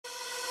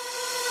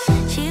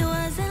She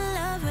was in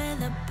love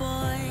with a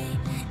boy,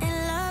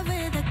 in love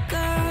with a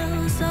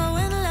girl, so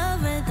in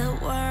love with the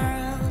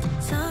world,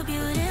 so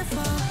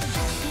beautiful.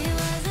 She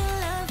was in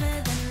love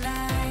with the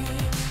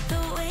night,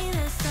 the way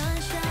the sun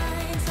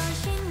shines. All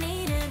she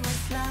needed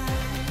was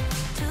love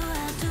to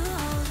have to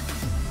hold,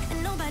 and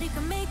nobody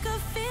could make her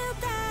feel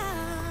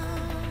down.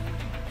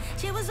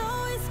 She was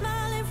always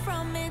smiling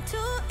from ear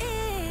to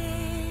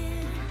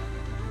ear,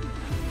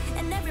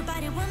 and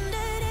everybody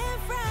wondered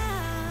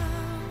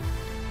around,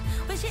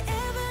 would she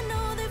ever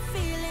know the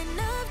feeling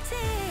of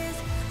tears?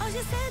 All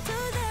she said to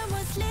them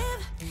was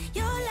live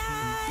your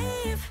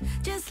life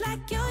just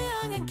like you're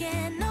young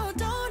again. No,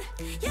 don't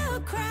you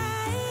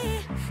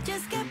cry,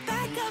 just get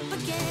back up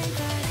again.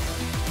 'Cause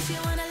if you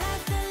wanna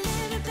laugh, then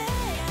live it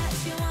better.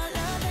 If you want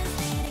love, then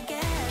stay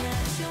together.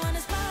 If you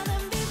wanna smile,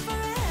 then be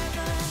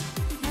forever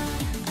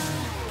young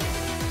again.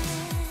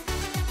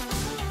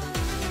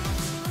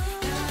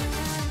 Young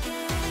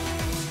again.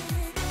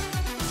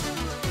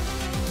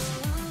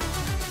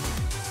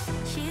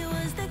 She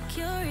was the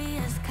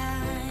curious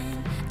kind,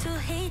 to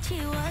hate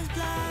she was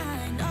blind.